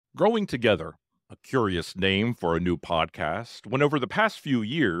Growing Together, a curious name for a new podcast, when over the past few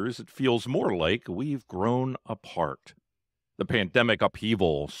years it feels more like we've grown apart. The pandemic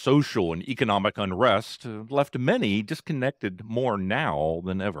upheaval, social and economic unrest left many disconnected more now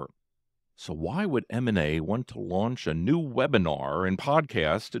than ever. So, why would M&A want to launch a new webinar and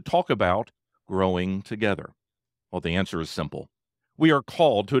podcast to talk about growing together? Well, the answer is simple. We are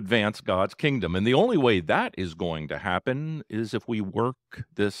called to advance God's kingdom, and the only way that is going to happen is if we work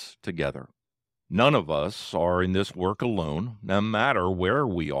this together. None of us are in this work alone, no matter where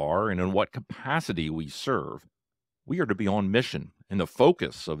we are and in what capacity we serve. We are to be on mission, and the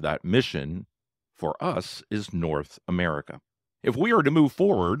focus of that mission for us is North America. If we are to move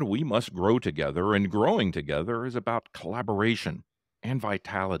forward, we must grow together, and growing together is about collaboration and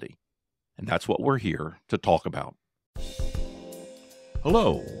vitality. And that's what we're here to talk about.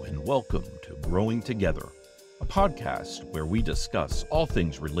 Hello, and welcome to Growing Together, a podcast where we discuss all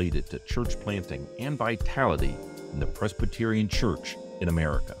things related to church planting and vitality in the Presbyterian Church in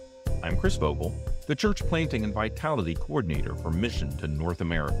America. I'm Chris Vogel, the Church Planting and Vitality Coordinator for Mission to North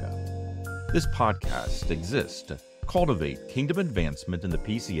America. This podcast exists to cultivate kingdom advancement in the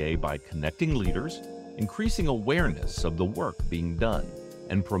PCA by connecting leaders, increasing awareness of the work being done,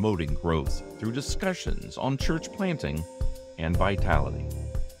 and promoting growth through discussions on church planting and vitality.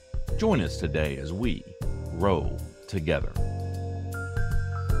 Join us today as we grow together.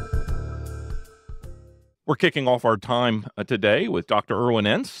 We're kicking off our time today with Dr. Irwyn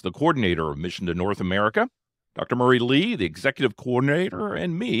Ince, the coordinator of Mission to North America, Dr. Murray Lee, the executive coordinator,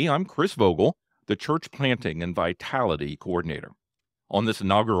 and me, I'm Chris Vogel, the church planting and vitality coordinator. On this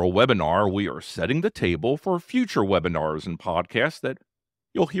inaugural webinar, we are setting the table for future webinars and podcasts that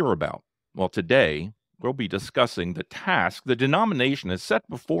you'll hear about. Well, today, we'll be discussing the task the denomination has set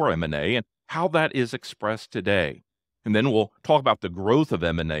before M&A and how that is expressed today. And then we'll talk about the growth of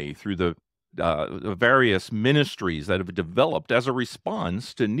M&A through the various ministries that have developed as a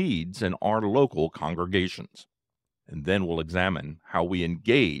response to needs in our local congregations. And then we'll examine how we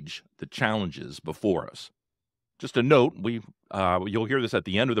engage the challenges before us. Just a note, you'll hear this at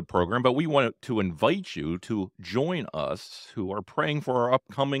the end of the program, but we want to invite you to join us who are praying for our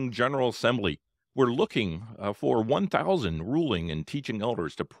upcoming General Assembly. We're looking for 1,000 ruling and teaching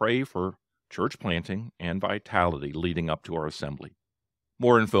elders to pray for church planting and vitality leading up to our assembly.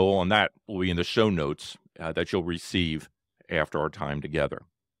 More info on that will be in the show notes that you'll receive after our time together.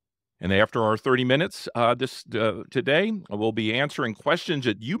 And after our 30 minutes today, we'll be answering questions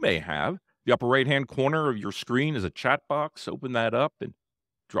that you may have. The upper right-hand corner of your screen is a chat box. Open that up and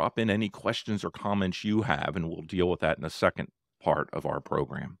drop in any questions or comments you have, and we'll deal with that in the second part of our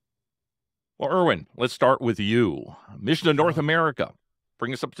program. Well, Irwyn, let's start with you. Mission to North America.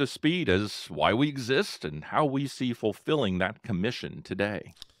 Bring us up to speed as why we exist and how we see fulfilling that commission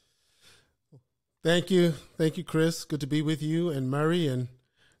today. Thank you. Thank you, Chris. Good to be with you and Murray, and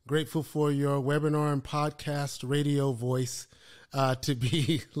grateful for your webinar and podcast radio voice to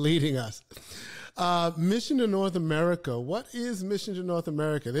be leading us. Mission to North America. What is Mission to North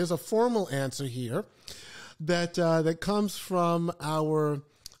America? There's a formal answer here that comes from our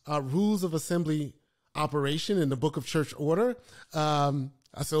Rules of Assembly operation in the Book of Church Order.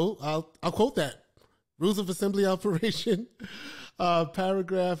 So I'll quote that. Rules of Assembly operation,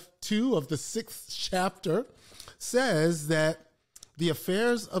 paragraph 2 of the 6th chapter says that the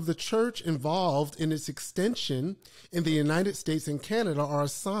affairs of the church involved in its extension in the United States and Canada are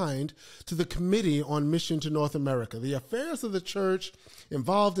assigned to the Committee on Mission to North America. The affairs of the church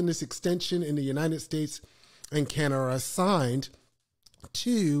involved in this extension in the United States and Canada are assigned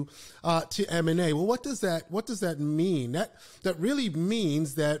to M&A. Well, what does that mean? That really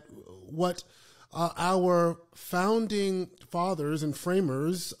means that what our founding fathers and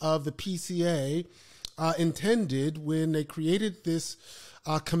framers of the PCA intended when they created this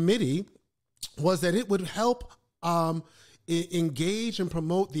committee was that it would help engage and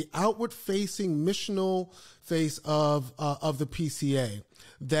promote the outward-facing missional face of the PCA.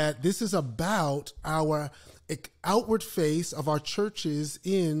 That this is about our outward face of our churches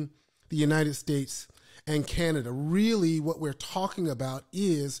in the United States and Canada. Really, what we're talking about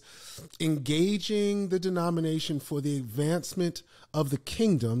is engaging the denomination for the advancement of the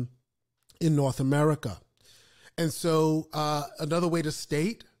kingdom in North America. And so another way to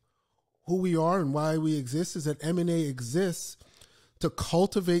state who we are and why we exist is that M&A exists to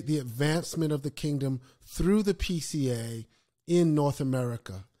cultivate the advancement of the kingdom through the PCA in North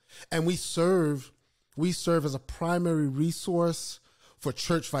America. And we serve as a primary resource for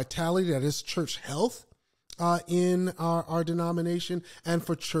church vitality, that is church health, in our denomination, and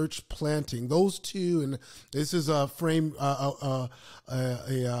for church planting. Those two, and this is a phrase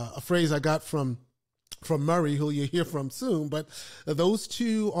I got from Murray, who you'll hear from soon. But those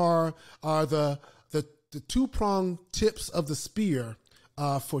two are the two-pronged tips of the spear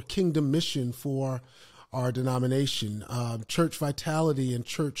for kingdom mission for our denomination, church vitality and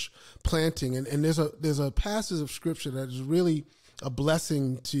church planting. And there's a passage of scripture that is really a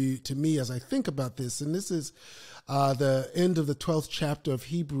blessing to me as I think about this. And this is the end of the 12th chapter of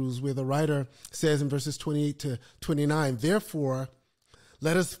Hebrews, where the writer says in verses 28 to 29, "Therefore,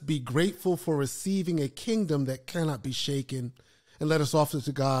 let us be grateful for receiving a kingdom that cannot be shaken, and let us offer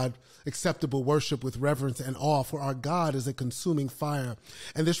to God acceptable worship with reverence and awe, for our God is a consuming fire."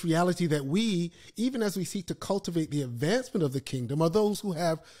 And this reality that we, even as we seek to cultivate the advancement of the kingdom, are those who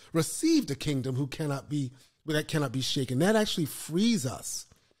have received a kingdom that cannot be shaken. That actually frees us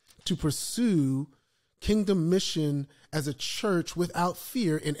to pursue kingdom mission as a church without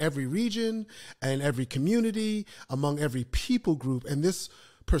fear in every region and every community, among every people group. And this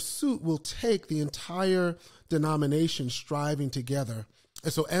pursuit will take the entire denomination striving together.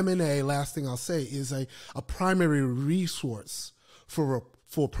 And so M&A, last thing I'll say, is a primary resource for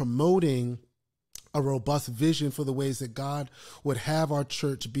promoting a robust vision for the ways that God would have our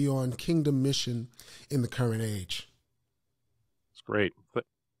church be on kingdom mission in the current age. It's great.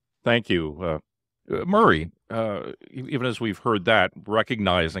 Thank you. Murray, even as we've heard that,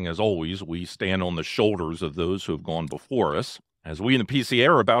 recognizing, as always, we stand on the shoulders of those who have gone before us. As we in the PCA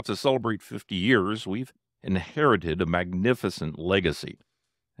are about to celebrate 50 years, we've inherited a magnificent legacy.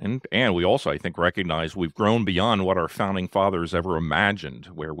 And we also, I think, recognize we've grown beyond what our founding fathers ever imagined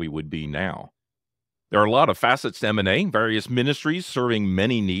where we would be now. There are a lot of facets to M&A, various ministries serving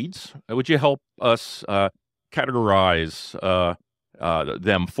many needs. Would you help us categorize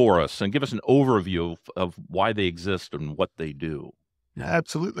them for us and give us an overview of why they exist and what they do? Yeah,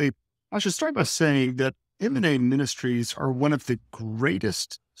 absolutely. I should start by saying that M&A ministries are one of the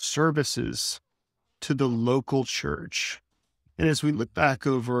greatest services to the local church. And as we look back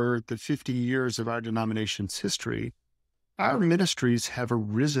over the 50 years of our denomination's history, our ministries have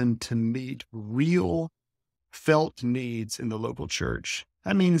arisen to meet real felt needs in the local church.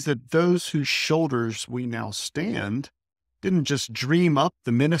 That means that those whose shoulders we now stand didn't just dream up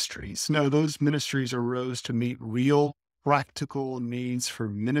the ministries. No, those ministries arose to meet real practical needs for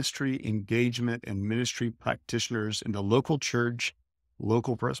ministry engagement and ministry practitioners in the local church,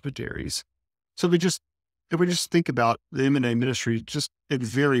 local presbyteries. So if we just think about the M&A ministry just in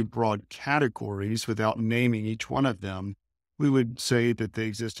very broad categories without naming each one of them, we would say that they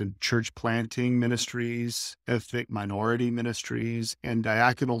exist in church planting ministries, ethnic minority ministries, and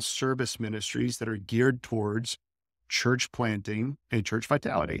diaconal service ministries that are geared towards church planting and church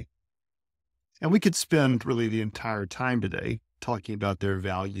vitality. And we could spend really the entire time today talking about their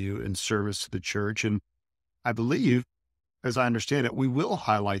value and service to the church. And I believe, as I understand it, we will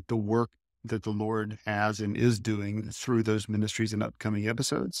highlight the work that the Lord has and is doing through those ministries in upcoming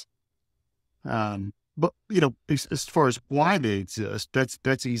episodes. But, as far as why they exist,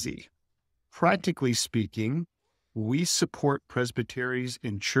 that's easy. Practically speaking, we support presbyteries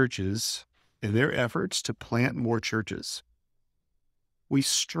and churches in their efforts to plant more churches. We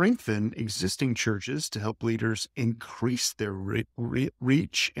strengthen existing churches to help leaders increase their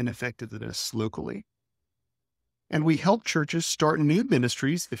reach and effectiveness locally. And we help churches start new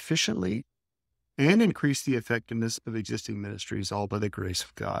ministries efficiently and increase the effectiveness of existing ministries, all by the grace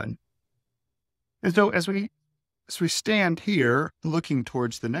of God. And so as we stand here looking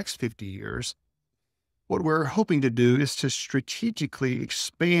towards the next 50 years, what we're hoping to do is to strategically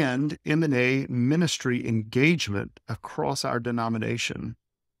expand M&A ministry engagement across our denomination.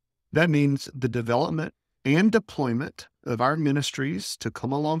 That means the development and deployment of our ministries to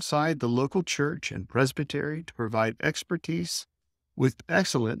come alongside the local church and presbytery to provide expertise with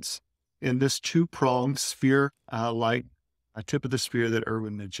excellence in this two-pronged sphere, like a tip of the spear that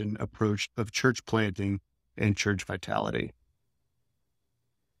Irwyn mentioned, approach of church planting and church vitality.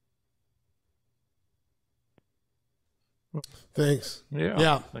 Thanks.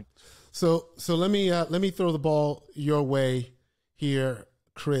 Yeah. Thanks. So let me throw the ball your way here,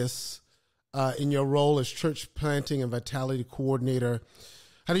 Chris. In your role as church planting and vitality coordinator,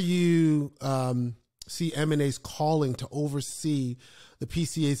 how do you see M&A's calling to oversee the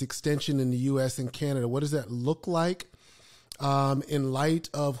PCA's extension in the U.S. and Canada? What does that look like in light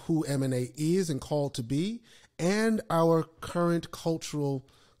of who M&A is and called to be, and our current cultural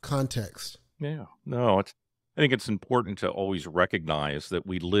context? Yeah. No, I think it's important to always recognize that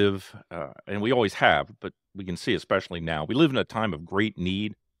we live, and we always have, but we can see especially now, we live in a time of great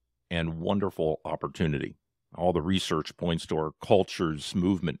need and wonderful opportunity. All the research points to our culture's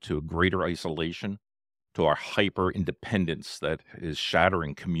movement to a greater isolation, to our hyper independence that is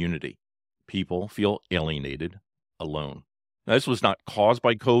shattering community. People feel alienated, alone. Now, this was not caused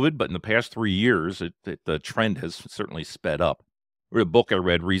by COVID, but in the past 3 years, the trend has certainly sped up. A book I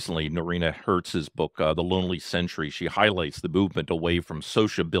read recently, Norina Hertz's book, The Lonely Century, she highlights the movement away from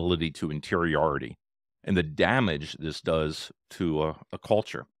sociability to interiority and the damage this does to a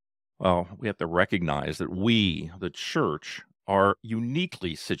culture. Well, we have to recognize that we, the church, are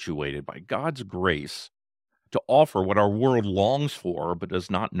uniquely situated by God's grace to offer what our world longs for but does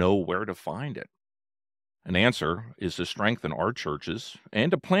not know where to find it. An answer is to strengthen our churches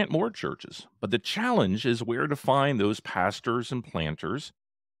and to plant more churches. But the challenge is where to find those pastors and planters.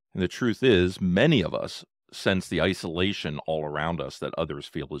 And the truth is, many of us sense the isolation all around us that others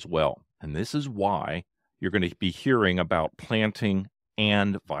feel as well. And this is why you're going to be hearing about planting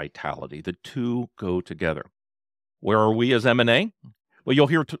and vitality. The two go together. Where are we as M&A? Well, you'll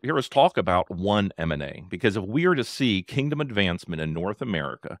hear us talk about one M&A, because if we are to see kingdom advancement in North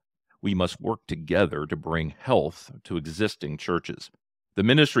America, we must work together to bring health to existing churches. The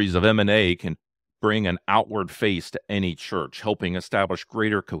ministries of M&A can bring an outward face to any church, helping establish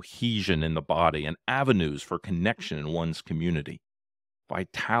greater cohesion in the body and avenues for connection in one's community.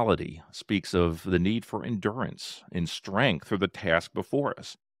 Vitality speaks of the need for endurance and strength for the task before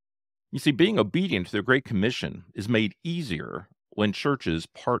us. You see, being obedient to the Great Commission is made easier when churches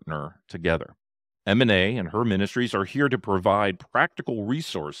partner together. M&A and her ministries are here to provide practical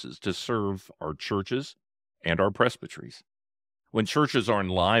resources to serve our churches and our presbyteries. When churches are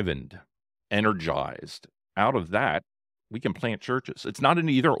enlivened, energized, out of that, we can plant churches. It's not an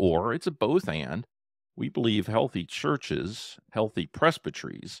either or, it's a both and. We believe healthy churches, healthy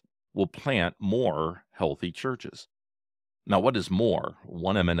presbyteries, will plant more healthy churches. Now, what is more?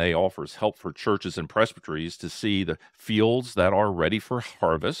 One M&A offers help for churches and presbyteries to see the fields that are ready for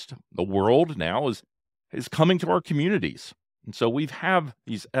harvest. The world now is coming to our communities. And so we have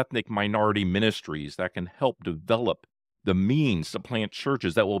these ethnic minority ministries that can help develop the means to plant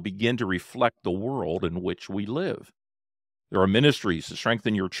churches that will begin to reflect the world in which we live. There are ministries to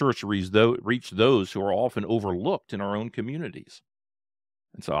strengthen your church to reach those who are often overlooked in our own communities.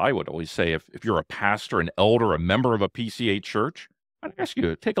 And so I would always say, if you're a pastor, an elder, a member of a PCA church, I'd ask you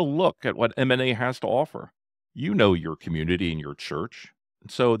to take a look at what M&A has to offer. You know your community and your church.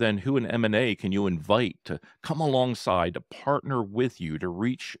 And so then who in M&A can you invite to come alongside, to partner with you to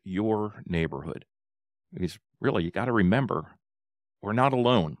reach your neighborhood? Because really, you got to remember, we're not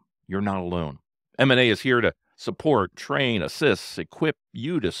alone. You're not alone. M&A is here to support, train, assist, equip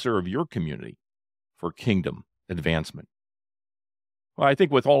you to serve your community for kingdom advancement. Well, I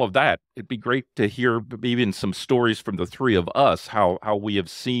think with all of that, it'd be great to hear even some stories from the three of us, how we have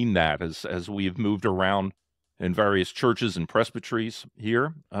seen that as we've moved around in various churches and presbyteries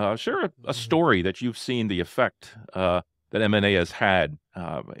here. Share a story that you've seen the effect that M&A has had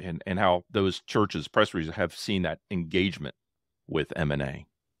and how those churches, presbyteries have seen that engagement with M&A.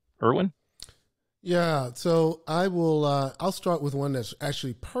 Irwyn? Yeah, so I'll start with one that's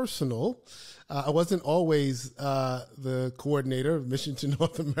actually personal. I wasn't always the coordinator of Mission to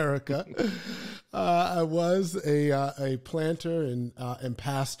North America. I was a planter and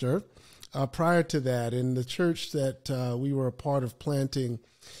pastor prior to that in the church that we were a part of planting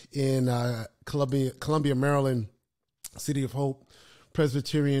in Columbia, Maryland, City of Hope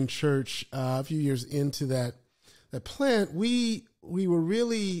Presbyterian Church. A few years into that plant, we were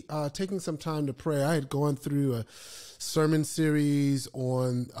really taking some time to pray. I had gone through a sermon series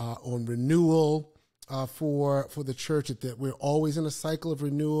on renewal for the church, that we're always in a cycle of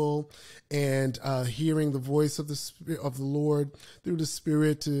renewal and hearing the voice of the Spirit of the Lord through the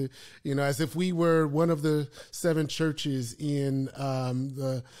Spirit, to, as if we were one of the 7 churches in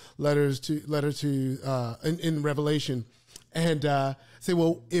the letter to in Revelation, and say,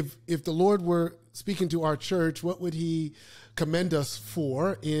 well, if the Lord were speaking to our church, what would He commend us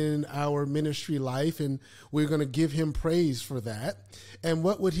for in our ministry life? And we're going to give Him praise for that. And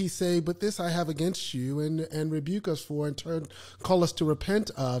what would He say, but this I have against you, and rebuke us for, and call us to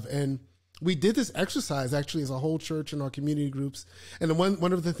repent of? And we did this exercise actually as a whole church in our community groups. And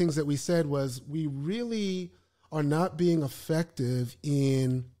one of the things that we said was, we really are not being effective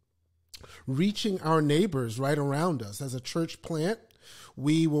in reaching our neighbors right around us. As a church plant,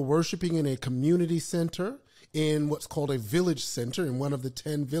 we were worshiping in a community center, in what's called a village center, in one of the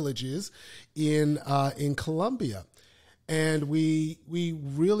 10 villages in Columbia. And we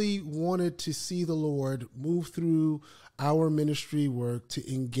really wanted to see the Lord move through our ministry work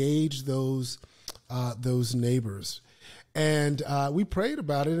to engage those neighbors. And we prayed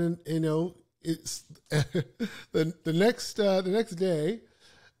about it, and it's the next day,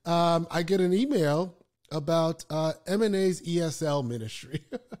 I get an email about M&A's ESL ministry,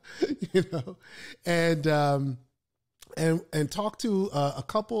 you know, and talk to a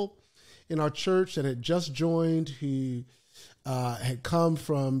couple in our church that had just joined who had come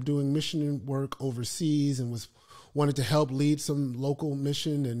from doing mission work overseas and wanted to help lead some local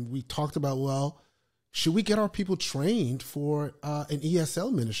mission. And we talked about, well, should we get our people trained for an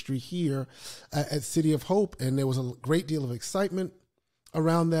ESL ministry here at City of Hope? And there was a great deal of excitement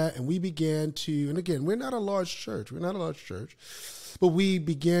around that. And we began to, and again, we're not a large church, but we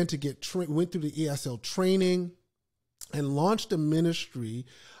began to went through the ESL training and launched a ministry.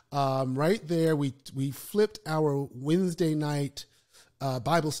 Right there, we flipped our Wednesday night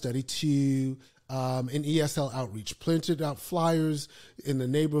Bible study to an ESL outreach, printed out flyers in the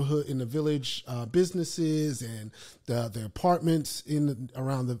neighborhood, in the village businesses and the apartments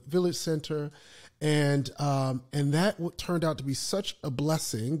around the village center. And that turned out to be such a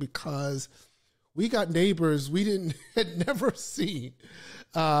blessing because we got neighbors we had never seen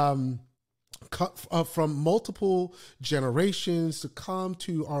from multiple generations to come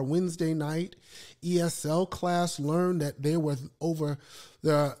to our Wednesday night ESL class, learn that there were over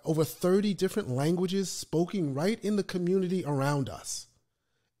 30 different languages spoken right in the community around us.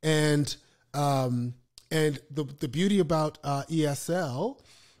 And the beauty about ESL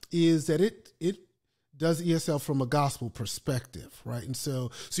is that it does ESL from a gospel perspective, right? And so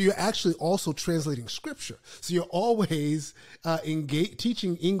you're actually also translating scripture. So you're always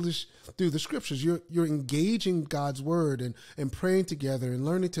teaching English through the scriptures. You're engaging God's word and praying together and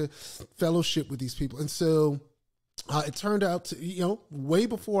learning to fellowship with these people. And so it turned out to, way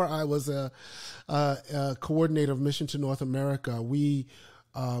before I was a coordinator of Mission to North America, we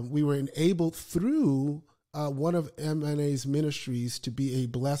were enabled through one of M&A's ministries to be a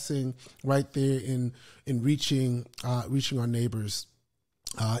blessing right there in reaching our neighbors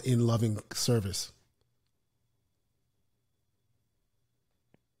in loving service.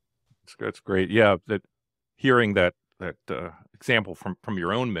 That's great. Yeah, hearing that example from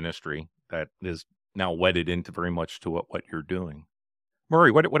your own ministry that is now wedded into very much to what you're doing.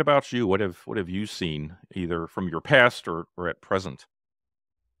 Murray, what about you? What have you seen either from your past or at present?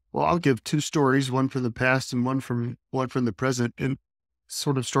 Well, I'll give two stories, one from the past and one from the present, and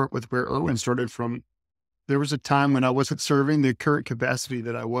sort of start with where Irwyn started from. There was a time when I wasn't serving the current capacity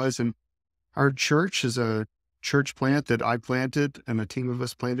that I was, and our church is a church plant that I planted and a team of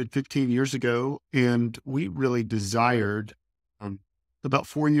us planted 15 years ago, and we really desired, about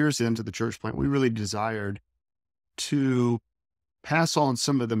 4 years into the church plant, we really desired to pass on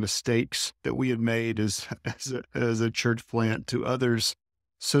some of the mistakes that we had made as a church plant to others,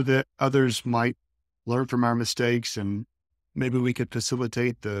 so that others might learn from our mistakes, and maybe we could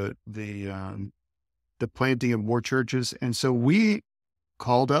facilitate the planting of more churches. And so we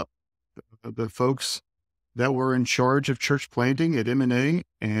called up the folks that were in charge of church planting at M&A,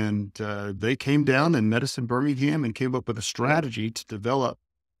 and they came down and met us in Birmingham and came up with a strategy to develop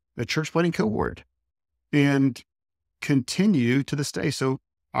a church planting cohort and continue to this day. So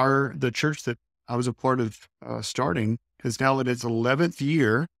the church that I was a part of starting is now in its 11th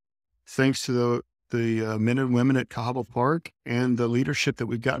year, thanks to the men and women at Cahaba Park and the leadership that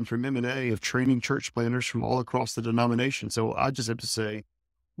we've gotten from M&A of training church planters from all across the denomination. So I just have to say,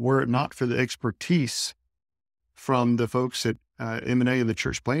 were it not for the expertise from the folks at M&A and the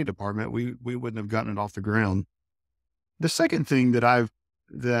church planting department, we wouldn't have gotten it off the ground. The second thing that I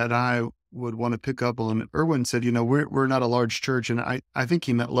would want to pick up on, Irwyn said, we're not a large church, and I think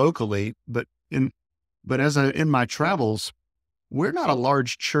he meant locally, but in my travels, we're not a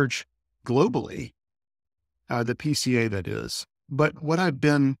large church globally, the PCA that is. But what I've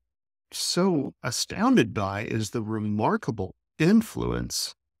been so astounded by is the remarkable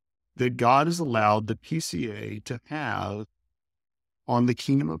influence that God has allowed the PCA to have on the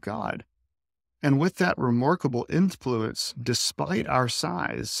kingdom of God. And with that remarkable influence, despite our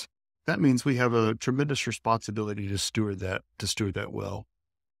size, that means we have a tremendous responsibility to steward that well.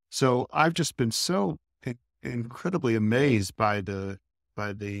 So I've just been so incredibly amazed by the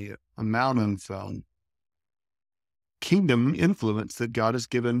amount of kingdom influence that God has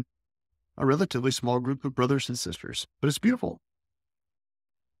given a relatively small group of brothers and sisters. But it's beautiful.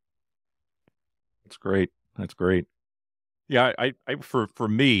 That's great. That's great. Yeah, I for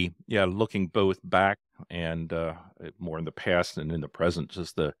me, looking both back and more in the past and in the present,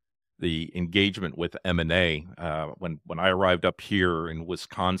 just the engagement with M&A. When I arrived up here in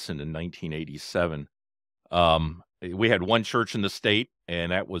Wisconsin in 1987, we had one church in the state,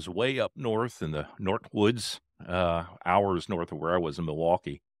 and that was way up north in the North Woods, hours north of where I was in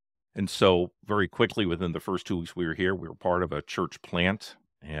Milwaukee. And so very quickly, within the first 2 weeks we were here, we were part of a church plant.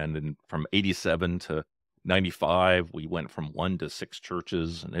 And then from 87 to 95, we went from 1 to 6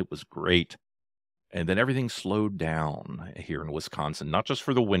 churches, and it was great. And then everything slowed down here in Wisconsin, not just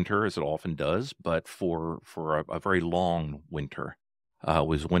for the winter, as it often does, but for a very long winter. It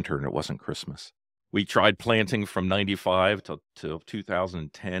was winter and it wasn't Christmas. We tried planting from 95 to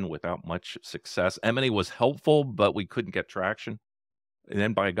 2010 without much success. M&A was helpful, but we couldn't get traction. And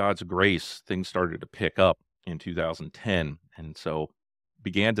then by God's grace, things started to pick up in 2010. And so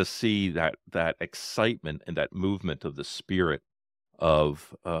began to see that excitement and that movement of the Spirit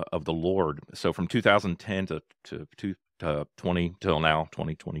of the Lord. So from 2010 to 20 till now,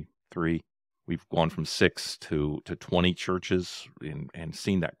 2023, we've gone from 6 to 20 churches and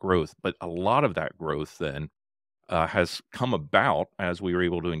seen that growth. But a lot of that growth then has come about as we were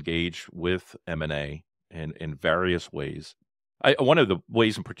able to engage with M&A in various ways. One of the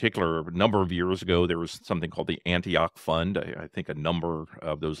ways in particular, a number of years ago, there was something called the Antioch Fund. I think a number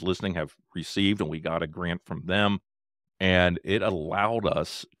of those listening have received, and we got a grant from them. And it allowed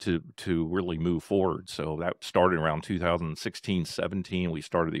us to really move forward. So that started around 2016, 17. We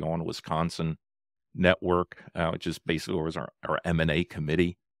started the On Wisconsin Network, which is basically was our M&A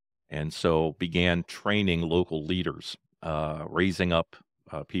committee. And so began training local leaders, raising up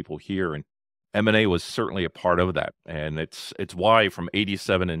people here. And M&A was certainly a part of that. And it's why from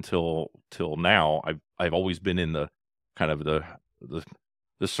 87 until now, I've always been in the kind of the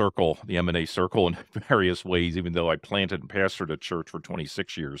circle, the M&A circle in various ways, even though I planted and pastored a church for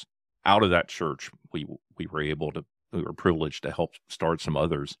 26 years. Out of that church, we were privileged to help start some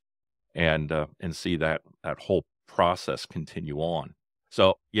others and see that whole process continue on.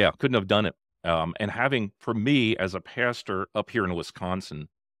 So yeah, couldn't have done it. And having, for me as a pastor up here in Wisconsin,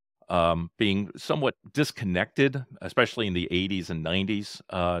 being somewhat disconnected, especially in the 80s and 90s,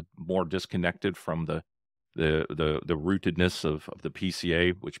 more disconnected from the rootedness of the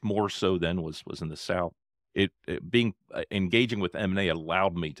PCA, which more so then was in the South. Being engaging with M&A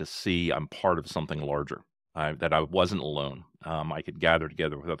allowed me to see I'm part of something larger, that I wasn't alone. I could gather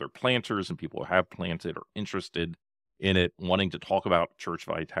together with other planters and people who have planted or interested in it, wanting to talk about church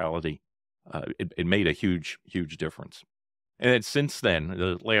vitality. It made a huge difference. And then since then,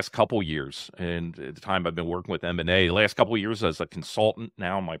 the last couple years, and at the time I've been working with M&A, the last couple years as a consultant,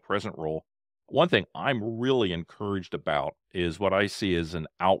 now in my present role, one thing I'm really encouraged about is what I see as an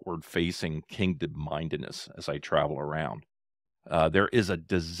outward-facing kingdom-mindedness as I travel around. There is a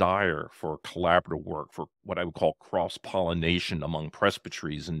desire for collaborative work, for what I would call cross-pollination among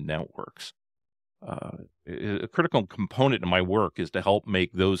presbyteries and networks. A critical component in my work is to help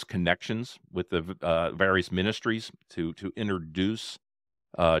make those connections with the various ministries to introduce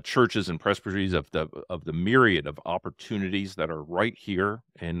churches and presbyteries of the myriad of opportunities that are right here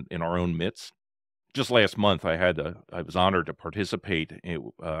in our own midst. Just last month, I was honored to participate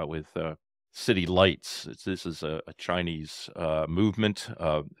with City Lights. This is a Chinese movement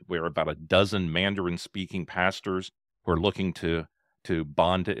where about a dozen Mandarin-speaking pastors who are looking to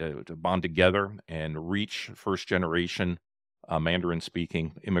bond together and reach first-generation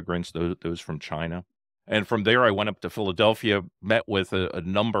Mandarin-speaking immigrants, those from China. And from there, I went up to Philadelphia, met with a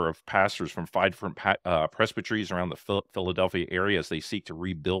number of pastors from 5 different presbyteries around the Philadelphia area as they seek to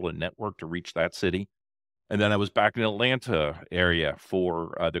rebuild a network to reach that city. And then I was back in Atlanta area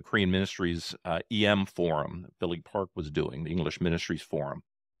for the Korean Ministries EM Forum that Billy Park was doing, the English Ministries Forum.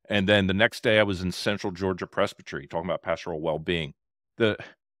 And then the next day, I was in Central Georgia Presbytery talking about pastoral well-being. The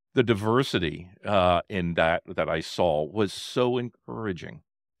diversity in that I saw was so encouraging.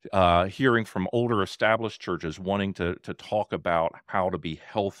 Hearing from older established churches wanting to talk about how to be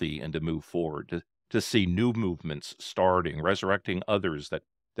healthy and to move forward, to see new movements starting, resurrecting others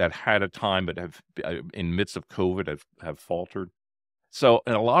that had a time but have, in midst of COVID, have faltered. So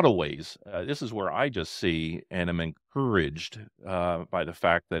in a lot of ways, this is where I just see and am encouraged by the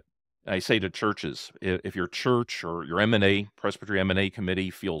fact that I say to churches, if your church or your M&A, Presbytery M&A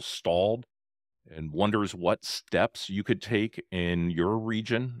committee feels stalled, and wonders what steps you could take in your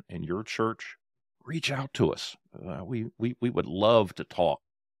region, in your church, reach out to us. We would love to talk.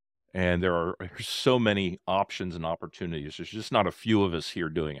 And there's so many options and opportunities. There's just not a few of us here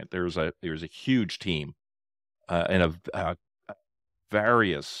doing it. There's a huge team and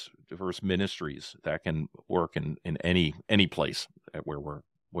various diverse ministries that can work in any place where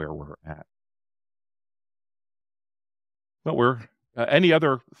we're at. But any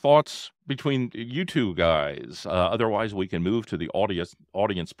other thoughts between you two guys? Otherwise, we can move to the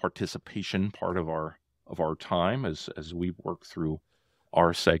audience participation part of our time as we work through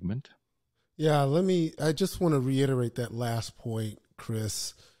our segment. Yeah, I just want to reiterate that last point,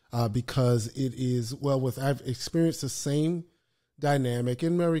 Chris. because it is, I've experienced the same dynamic,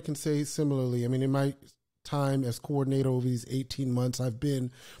 and Mary can say similarly. I mean, in my time as coordinator over these 18 months, I've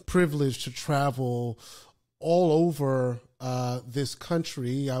been privileged to travel all over this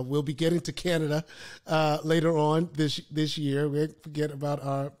country. We'll be getting to Canada later on this year. We forget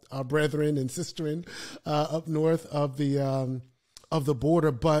about our brethren and sisterin up north of the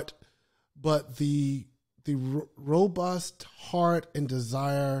border, but the robust heart and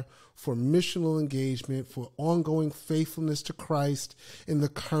desire for missional engagement, for ongoing faithfulness to Christ in the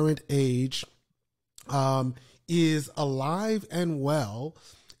current age, is alive and well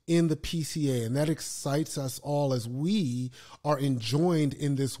in the PCA, and that excites us all as we are enjoined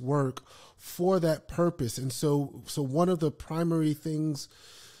in this work for that purpose. And so one of the primary things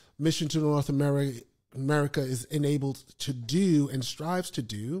Mission to North America is enabled to do and strives to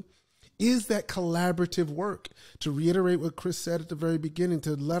do is that collaborative work. To reiterate what Chris said at the very beginning,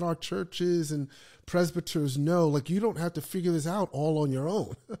 to let our churches and presbyters know, like, you don't have to figure this out all on your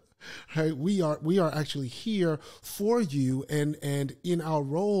own. Right? We are actually here for you, and in our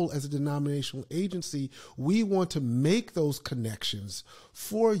role as a denominational agency, we want to make those connections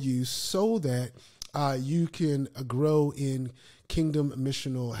for you so that you can grow in kingdom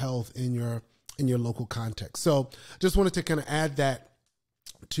missional health in your local context. So just wanted to kind of add that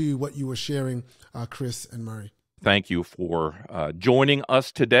to what you were sharing, Chris and Murray. Thank you for joining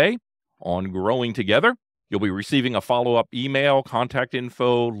us today on Growing Together. You'll be receiving a follow-up email, contact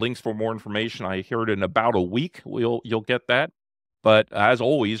info, links for more information. I hear it in about a week. You'll get that. But as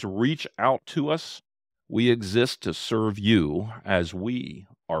always, reach out to us. We exist to serve you as we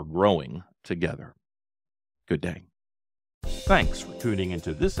are growing together. Good day. Thanks for tuning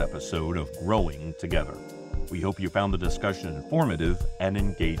into this episode of Growing Together. We hope you found the discussion informative and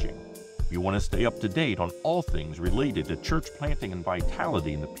engaging. If you want to stay up to date on all things related to church planting and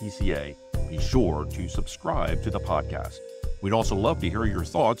vitality in the PCA, be sure to subscribe to the podcast. We'd also love to hear your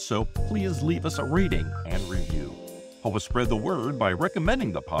thoughts, so please leave us a rating and review. Help us spread the word by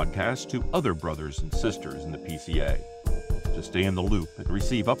recommending the podcast to other brothers and sisters in the PCA. To stay in the loop and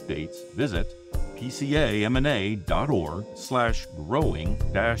receive updates, visit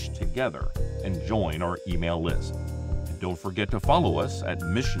pcamna.org/growing-together and join our email list. And don't forget to follow us at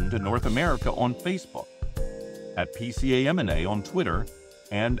Mission to North America on Facebook, at PCA on Twitter,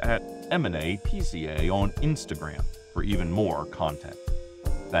 and at M&A PCA on Instagram for even more content.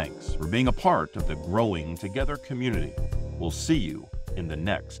 Thanks for being a part of the Growing Together community. We'll see you in the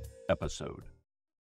next episode.